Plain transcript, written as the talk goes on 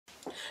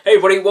Hey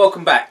everybody,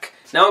 welcome back.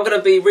 Now I'm going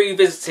to be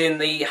revisiting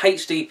the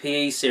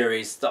HDPE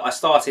series that I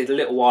started a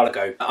little while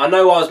ago. I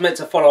know I was meant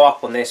to follow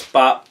up on this,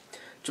 but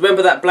do you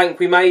remember that blank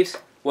we made?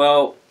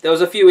 Well, there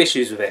was a few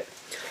issues with it.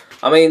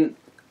 I mean,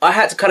 I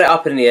had to cut it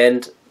up in the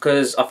end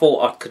because I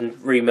thought I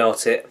couldn't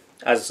remelt it,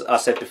 as I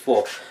said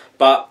before.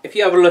 But if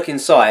you have a look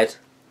inside,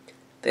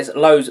 there's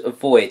loads of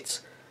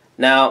voids.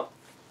 Now,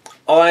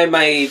 I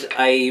made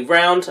a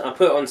round, I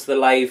put it onto the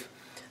lathe,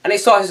 and it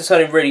started to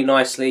turn in really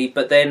nicely,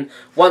 but then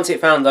once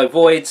it found those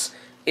voids,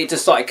 it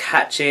just started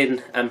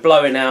catching and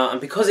blowing out, and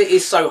because it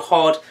is so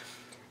hard,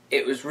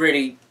 it was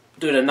really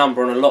doing a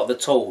number on a lot of the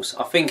tools.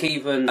 I think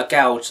even a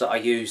gouge that I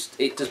used,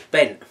 it just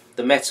bent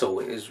the metal.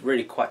 It was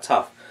really quite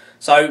tough.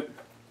 So,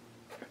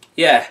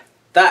 yeah,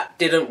 that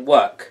didn't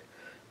work.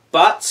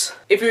 But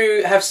if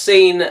you have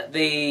seen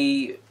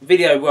the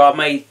video where I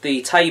made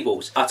the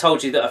tables, I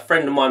told you that a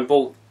friend of mine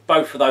bought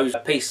both of those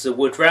pieces of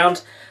wood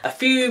round. A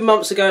few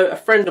months ago, a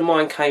friend of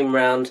mine came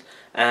round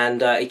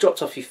and he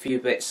dropped off a few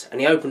bits and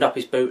he opened up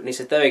his boot and he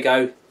said, "There we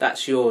go,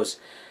 that's yours."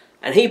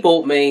 And he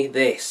bought me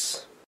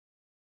this.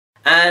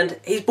 And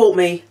he's bought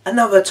me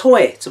another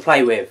toy to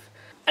play with.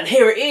 And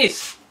here it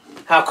is.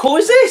 How cool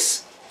is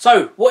this?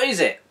 So, what is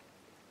it?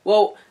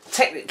 Well,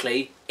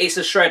 technically, it's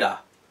a shredder,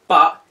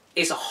 but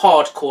it's a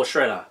hardcore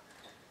shredder.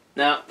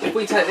 Now, if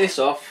we take this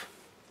off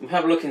and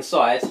have a look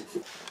inside,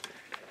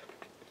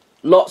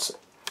 lots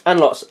and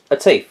lots of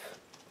teeth.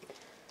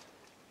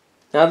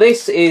 Now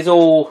this is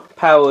all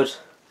powered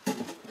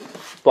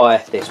by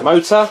this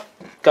motor,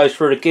 goes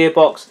through the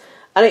gearbox,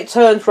 and it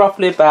turns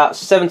roughly about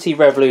 70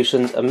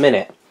 revolutions a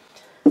minute.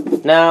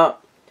 Now,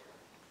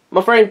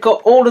 my friend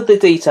got all of the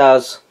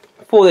details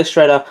for this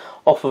shredder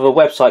off of a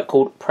website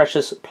called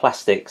Precious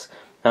Plastics.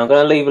 Now I'm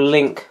going to leave a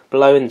link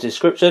below in the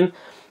description.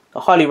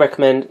 I highly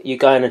recommend you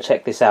go in and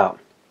check this out.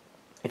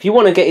 If you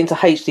want to get into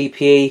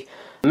HDPE,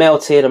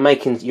 melting and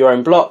making your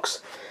own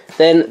blocks,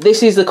 then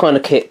this is the kind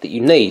of kit that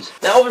you need.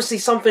 Now obviously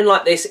something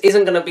like this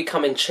isn't going to be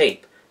coming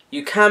cheap.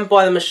 You can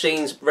buy the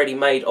machines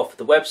ready-made off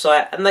the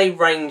website and they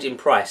range in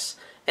price,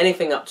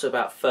 anything up to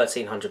about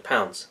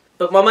 £1,300.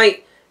 But my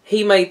mate,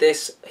 he made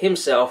this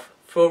himself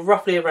for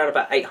roughly around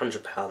about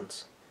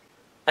 £800.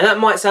 And that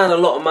might sound a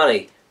lot of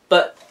money,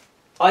 but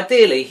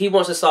ideally he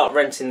wants to start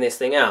renting this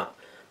thing out.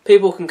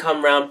 People can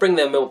come round, bring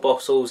their milk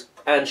bottles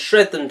and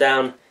shred them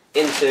down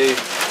into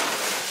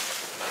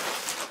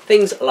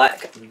things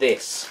like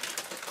this.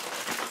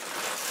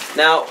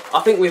 Now,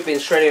 I think we've been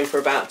shredding for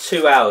about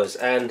 2 hours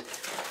and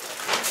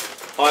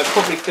I've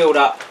probably filled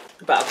up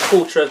about a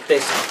quarter of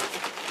this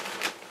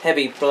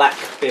heavy black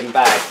bin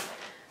bag.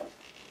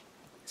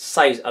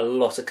 Saves a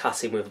lot of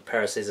cutting with a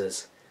pair of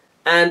scissors.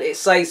 And it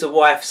saves the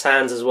wife's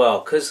hands as well,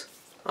 because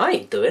I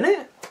ain't doing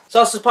it.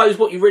 So I suppose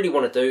what you really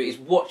want to do is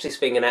watch this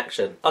thing in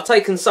action. I've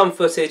taken some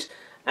footage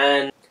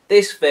and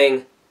this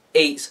thing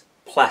eats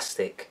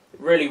plastic.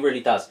 It really, really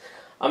does.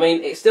 I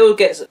mean, it still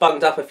gets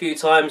bunged up a few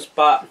times,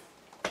 but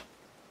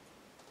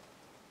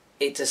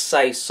it just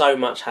saves so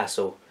much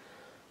hassle.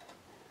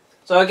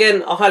 So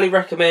again, I highly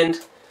recommend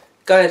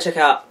going and check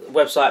out the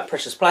website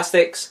Precious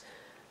Plastics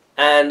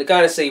and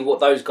going to see what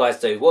those guys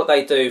do, what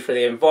they do for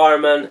the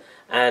environment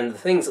and the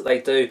things that they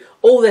do.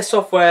 All their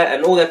software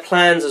and all their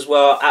plans as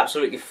well are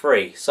absolutely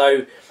free.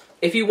 So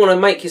if you want to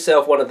make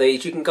yourself one of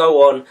these, you can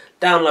go on,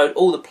 download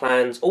all the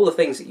plans, all the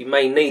things that you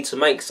may need to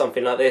make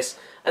something like this,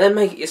 and then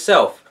make it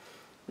yourself.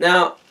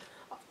 Now,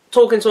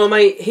 talking to a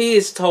mate, he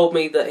has told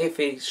me that if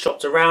he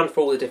shopped around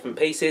for all the different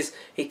pieces,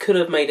 he could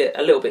have made it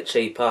a little bit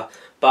cheaper.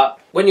 But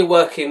when you're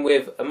working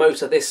with a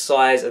motor this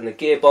size and the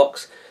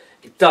gearbox,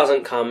 it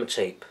doesn't come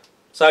cheap.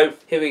 So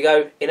here we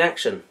go in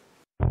action.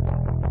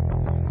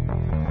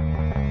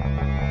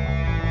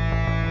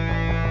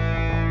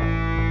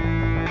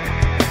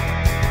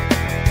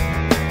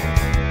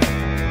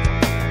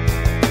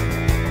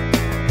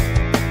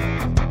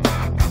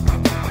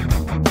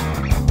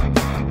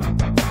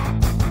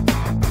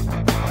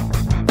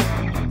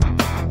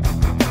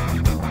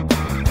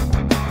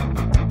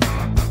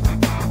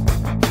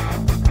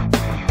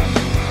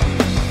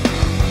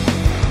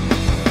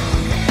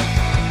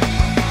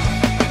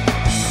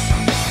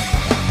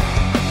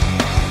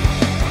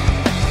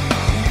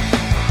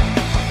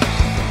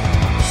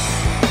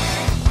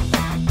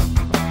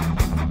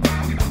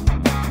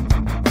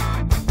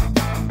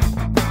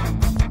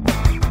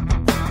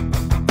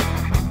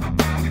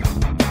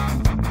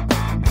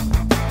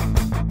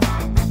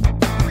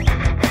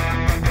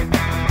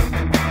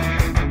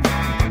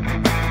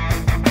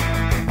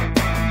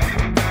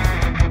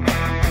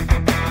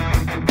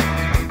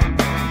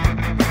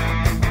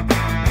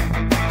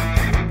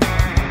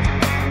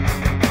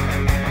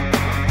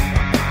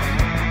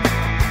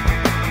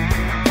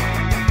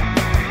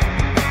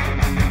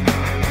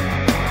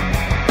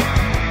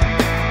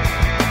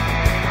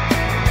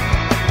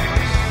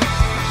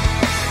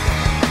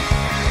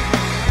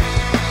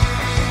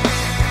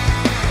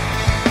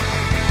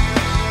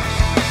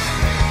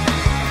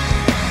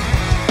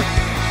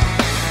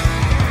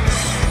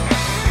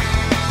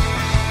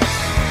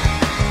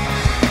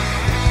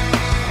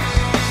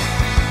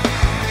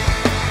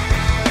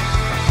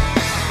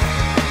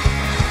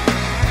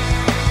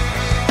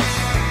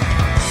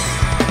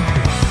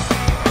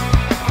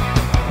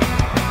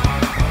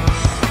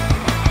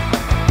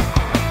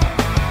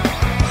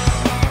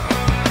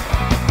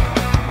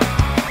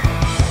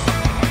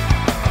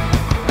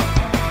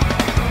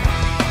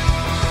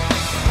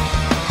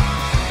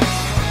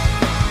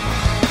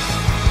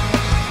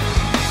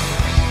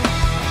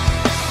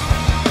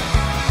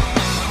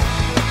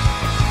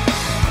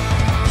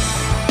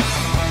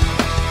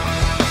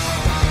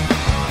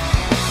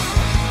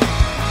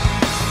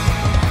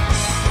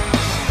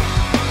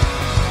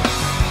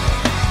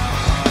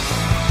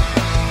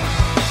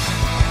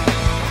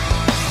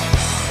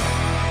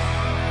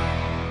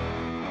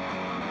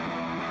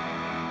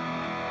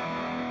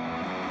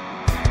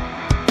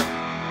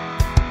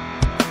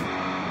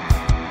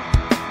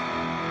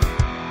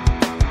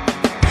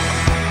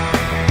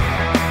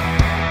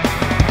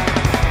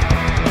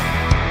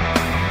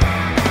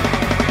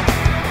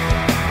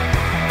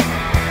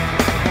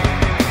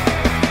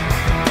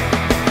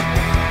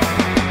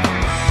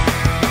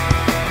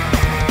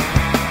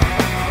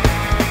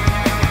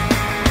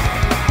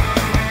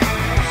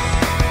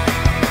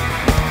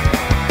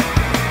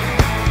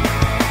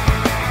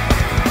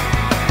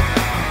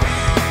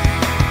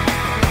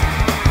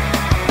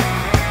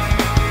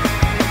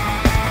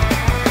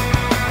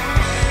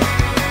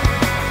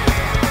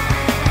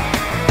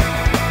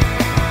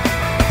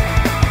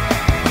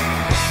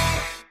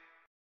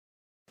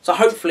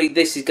 hopefully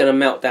this is going to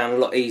melt down a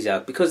lot easier.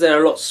 Because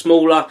they're a lot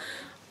smaller,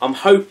 I'm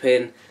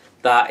hoping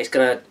that it's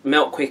going to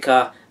melt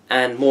quicker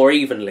and more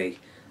evenly.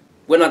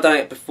 When I done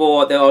it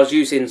before, I was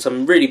using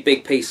some really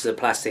big pieces of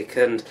plastic,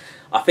 and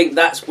I think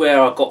that's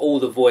where I got all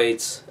the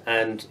voids,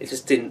 and it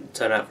just didn't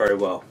turn out very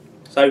well.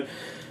 So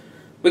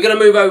we're going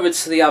to move over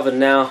to the oven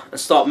now and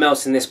start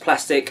melting this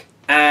plastic,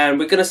 and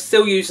we're going to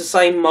still use the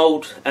same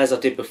mould as I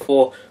did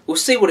before. We'll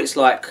see what it's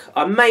like.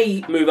 I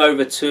may move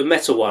over to a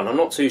metal one, I'm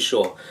not too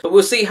sure, but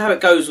we'll see how it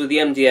goes with the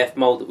MDF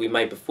mould that we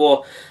made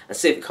before and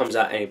see if it comes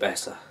out any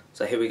better.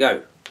 So here we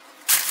go.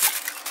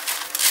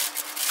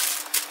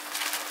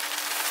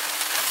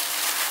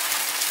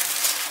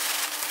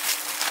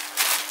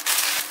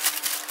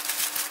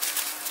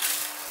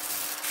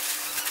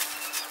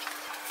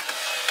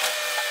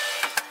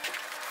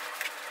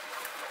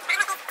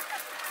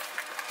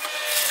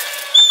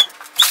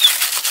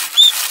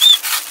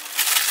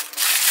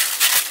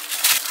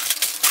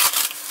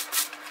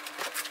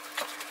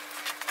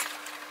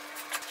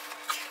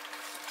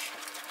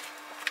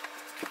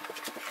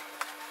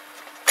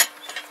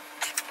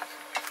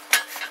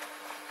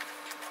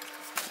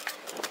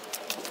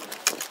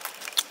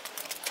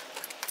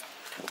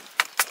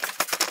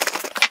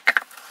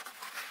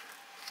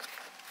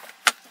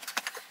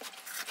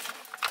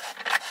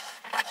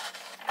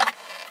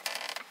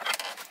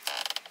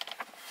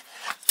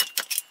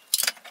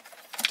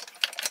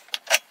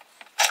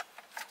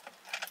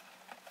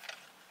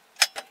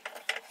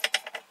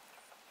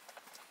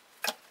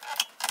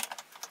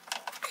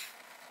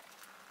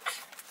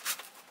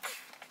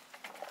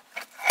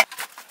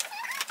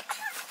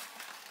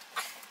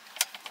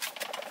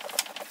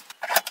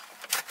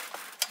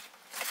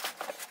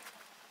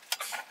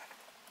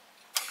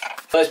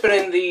 So it's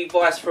been in the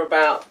vise for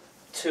about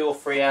 2 or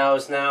 3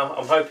 hours now.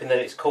 I'm hoping that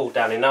it's cooled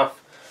down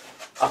enough.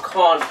 I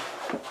can't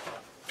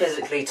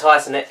physically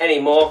tighten it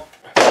anymore.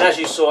 And as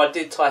you saw, I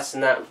did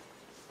tighten that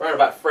around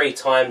about 3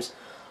 times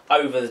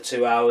over the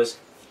 2 hours.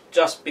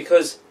 Just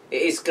because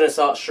it is going to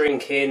start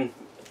shrinking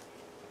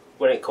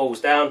when it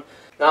cools down.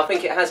 Now I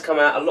think it has come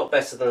out a lot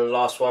better than the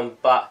last one,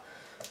 but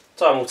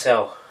time will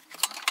tell.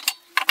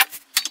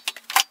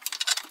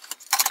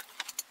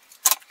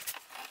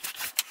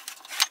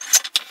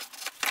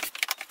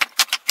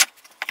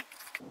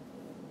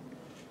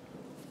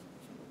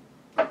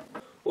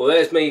 Well,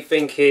 there's me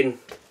thinking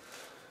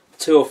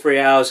 2 or 3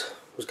 hours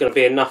was going to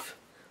be enough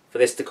for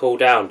this to cool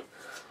down.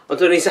 I'm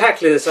doing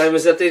exactly the same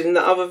as I did in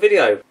that other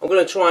video. I'm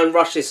going to try and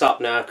rush this up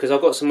now because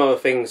I've got some other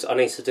things I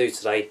need to do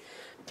today.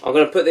 I'm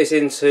going to put this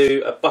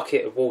into a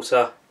bucket of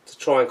water to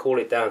try and cool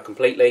it down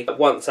completely.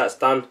 Once that's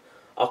done,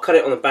 I'll cut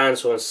it on the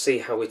bandsaw and see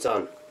how we're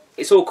done.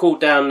 It's all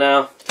cooled down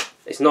now.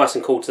 It's nice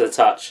and cool to the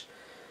touch.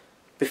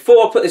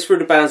 Before I put this through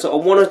the bandsaw,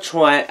 I want to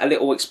try a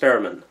little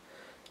experiment.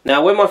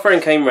 Now, when my friend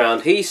came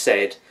round, he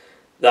said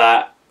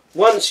that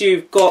once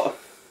you've got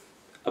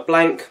a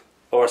blank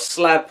or a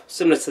slab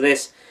similar to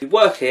this, you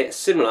work it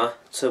similar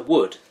to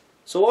wood.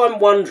 So I'm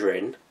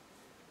wondering,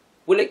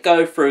 will it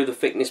go through the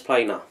thickness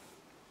planer?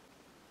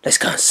 Let's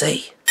go and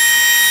see.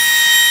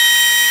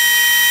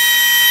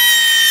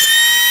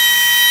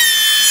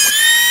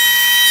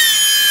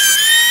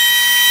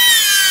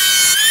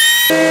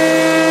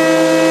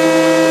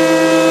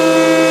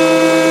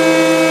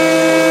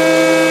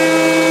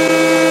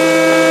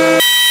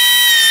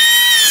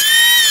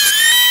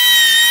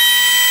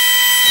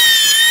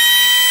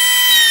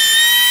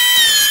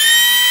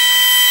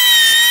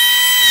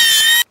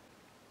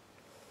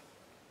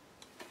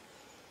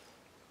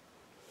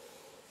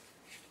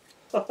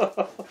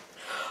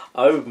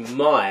 Oh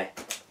my,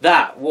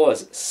 that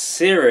was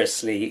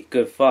seriously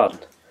good fun.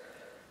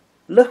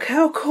 Look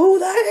how cool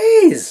that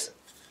is!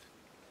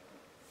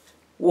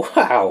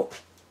 Wow!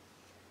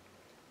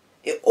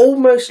 It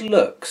almost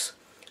looks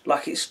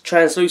like it's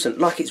translucent,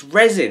 like it's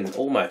resin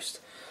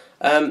almost.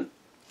 So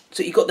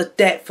you've got the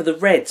depth for the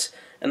reds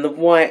and the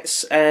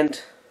whites,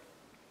 and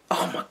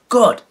oh my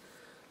god!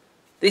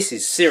 This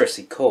is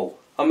seriously cool.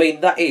 I mean,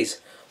 that is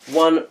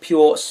one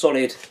pure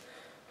solid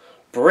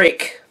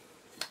brick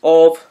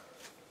of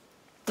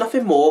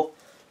nothing more,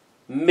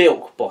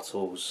 milk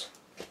bottles.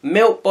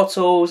 Milk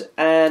bottles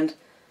and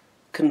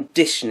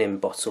conditioning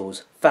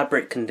bottles.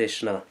 Fabric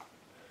conditioner.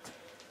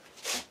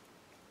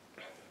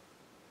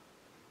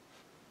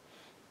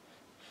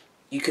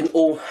 You can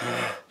all...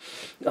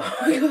 Oh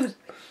my god.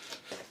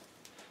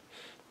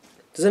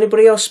 Does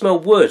anybody else smell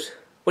wood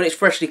when it's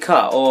freshly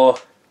cut? Or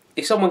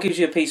if someone gives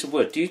you a piece of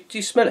wood, do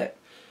you smell it?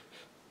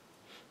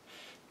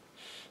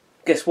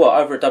 Guess what?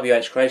 Over at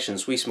WH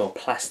Creations, we smell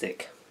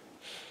plastic.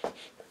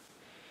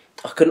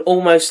 I can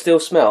almost still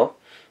smell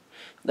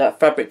that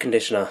fabric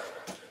conditioner.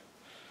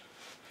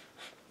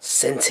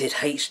 Scented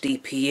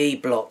HDPE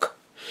block.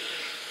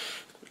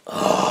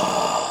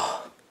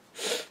 Oh.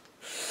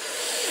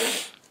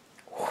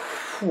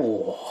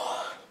 Whew.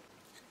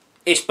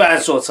 It's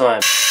bandsaw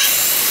time.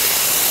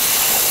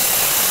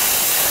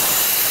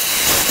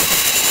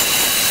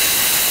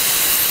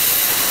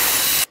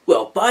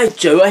 Well, by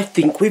Joe, I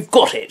think we've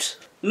got it.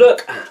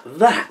 Look at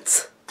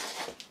that.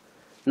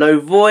 No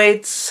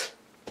voids.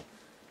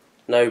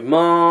 No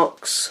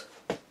marks.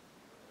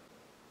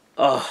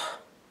 Oh,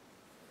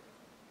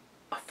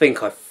 I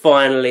think I've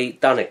finally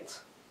done it.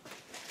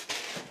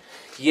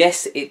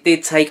 Yes, it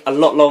did take a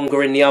lot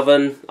longer in the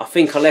oven. I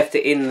think I left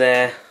it in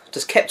there,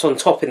 just kept on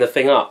topping the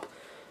thing up.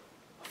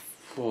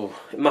 Ooh,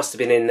 it must have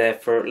been in there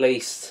for at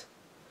least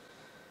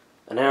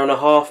an hour and a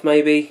half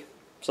maybe,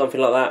 something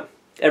like that.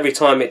 Every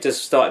time it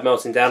just started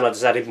melting down, I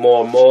just added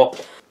more and more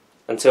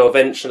until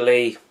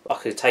eventually I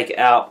could take it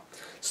out,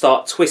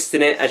 start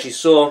twisting it as you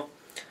saw,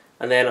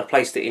 and then I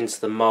placed it into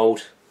the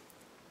mould.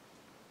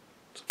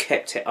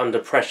 Kept it under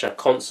pressure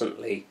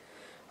constantly.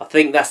 I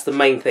think that's the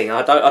main thing.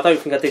 I don't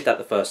think I did that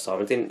the first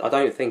time. I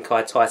don't think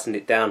I tightened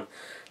it down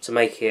to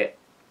make it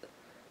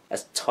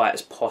as tight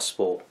as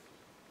possible.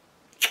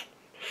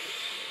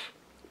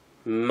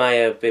 May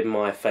have been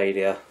my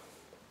failure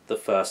the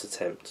first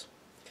attempt.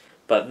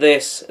 But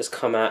this has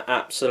come out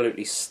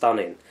absolutely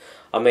stunning.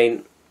 I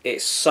mean,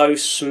 it's so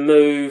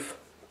smooth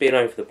being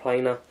over the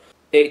planer.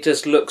 It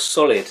just looks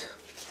solid.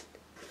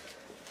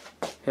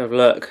 Have a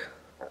look.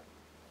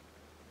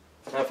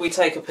 Now if we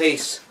take a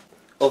piece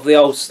of the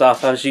old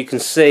stuff, as you can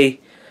see,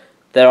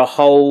 there are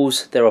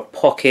holes, there are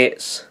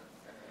pockets,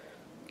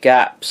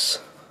 gaps.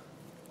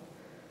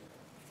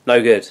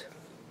 No good.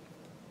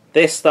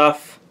 This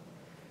stuff,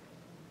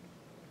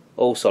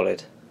 all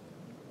solid.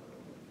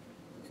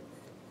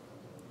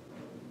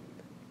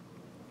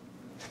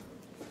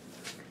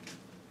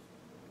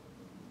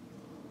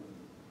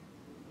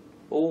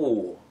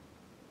 Ooh,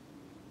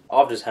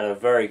 I've just had a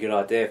very good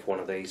idea for one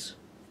of these.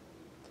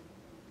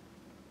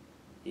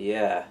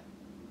 Yeah.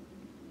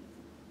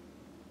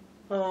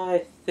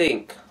 I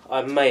think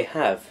I may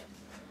have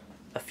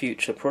a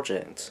future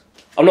project.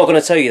 I'm not going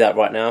to tell you that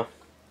right now.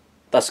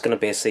 That's going to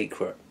be a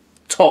secret.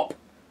 Top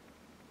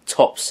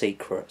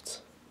secret.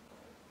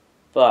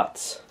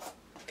 But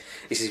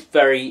this is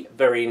very,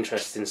 very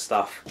interesting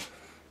stuff.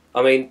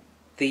 I mean,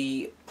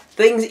 the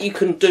things that you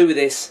can do with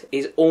this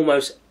is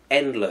almost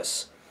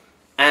endless.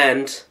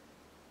 And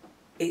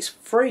it's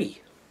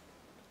free.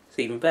 It's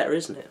even better,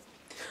 isn't it?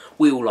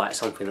 We all like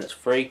something that's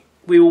free.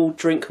 We all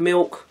drink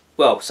milk.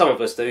 Well, some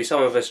of us do.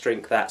 Some of us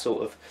drink that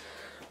sort of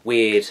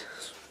weird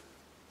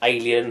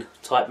alien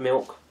type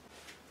milk.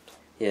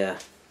 Yeah.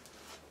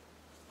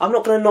 I'm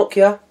not going to knock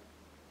you.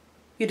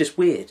 You're just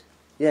weird.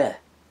 Yeah.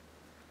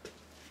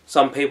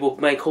 Some people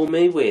may call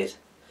me weird.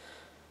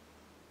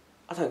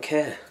 I don't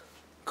care.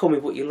 Call me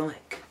what you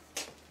like.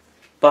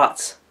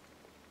 But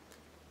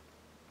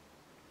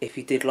if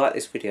you did like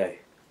this video,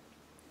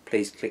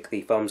 please click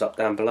the thumbs up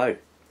down below.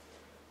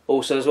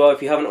 Also as well,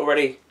 if you haven't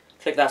already,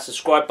 click that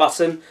subscribe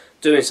button.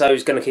 Doing so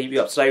is going to keep you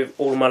up to date with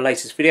all of my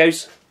latest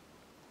videos.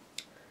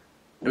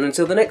 And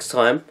until the next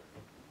time,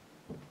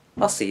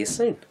 I'll see you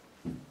soon.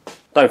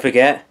 Don't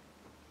forget,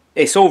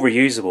 it's all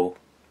reusable.